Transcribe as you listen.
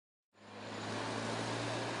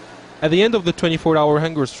At the end of the 24-hour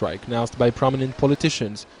hunger strike announced by prominent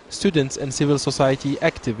politicians, students and civil society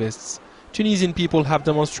activists, Tunisian people have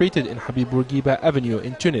demonstrated in Habib Bourguiba Avenue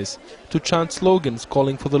in Tunis to chant slogans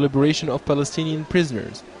calling for the liberation of Palestinian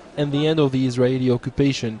prisoners and the end of the Israeli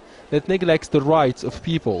occupation that neglects the rights of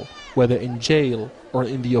people, whether in jail or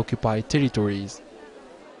in the occupied territories.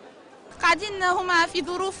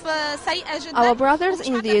 Our brothers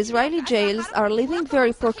in the Israeli jails are living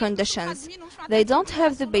very poor conditions. They don't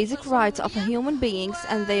have the basic rights of human beings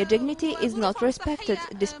and their dignity is not respected,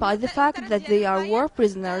 despite the fact that they are war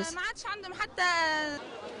prisoners.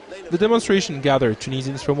 The demonstration gathered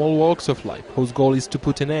Tunisians from all walks of life, whose goal is to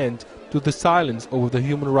put an end to the silence over the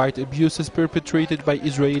human rights abuses perpetrated by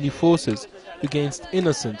Israeli forces against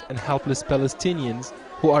innocent and helpless Palestinians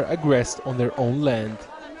who are aggressed on their own land.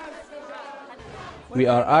 We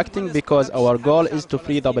are acting because our goal is to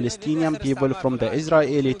free the Palestinian people from the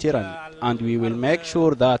Israeli tyranny, and we will make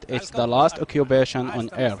sure that it's the last occupation on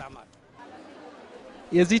earth.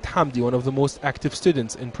 Yazid Hamdi, one of the most active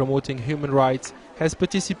students in promoting human rights, has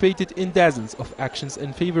participated in dozens of actions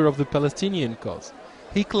in favor of the Palestinian cause.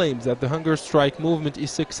 He claims that the hunger strike movement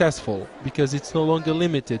is successful because it's no longer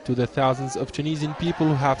limited to the thousands of Tunisian people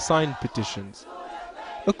who have signed petitions.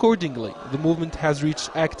 Accordingly, the movement has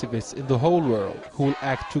reached activists in the whole world who will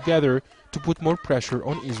act together to put more pressure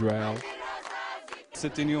on Israel.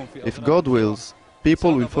 If God wills,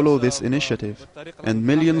 people will follow this initiative, and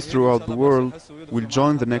millions throughout the world will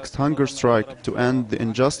join the next hunger strike to end the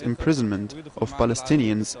unjust imprisonment of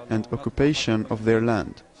Palestinians and occupation of their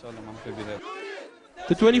land.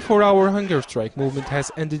 The 24-hour hunger strike movement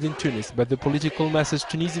has ended in Tunis, but the political message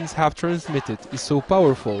Tunisians have transmitted is so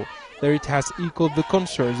powerful that it has echoed the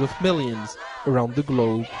concerns of millions around the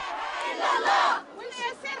globe.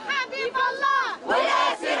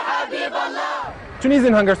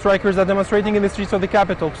 Tunisian hunger strikers are demonstrating in the streets of the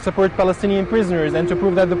capital to support Palestinian prisoners and to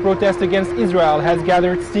prove that the protest against Israel has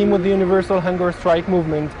gathered steam with the universal hunger strike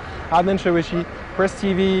movement. Adnen, Chaouachi,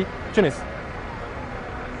 PressTV, Tunis.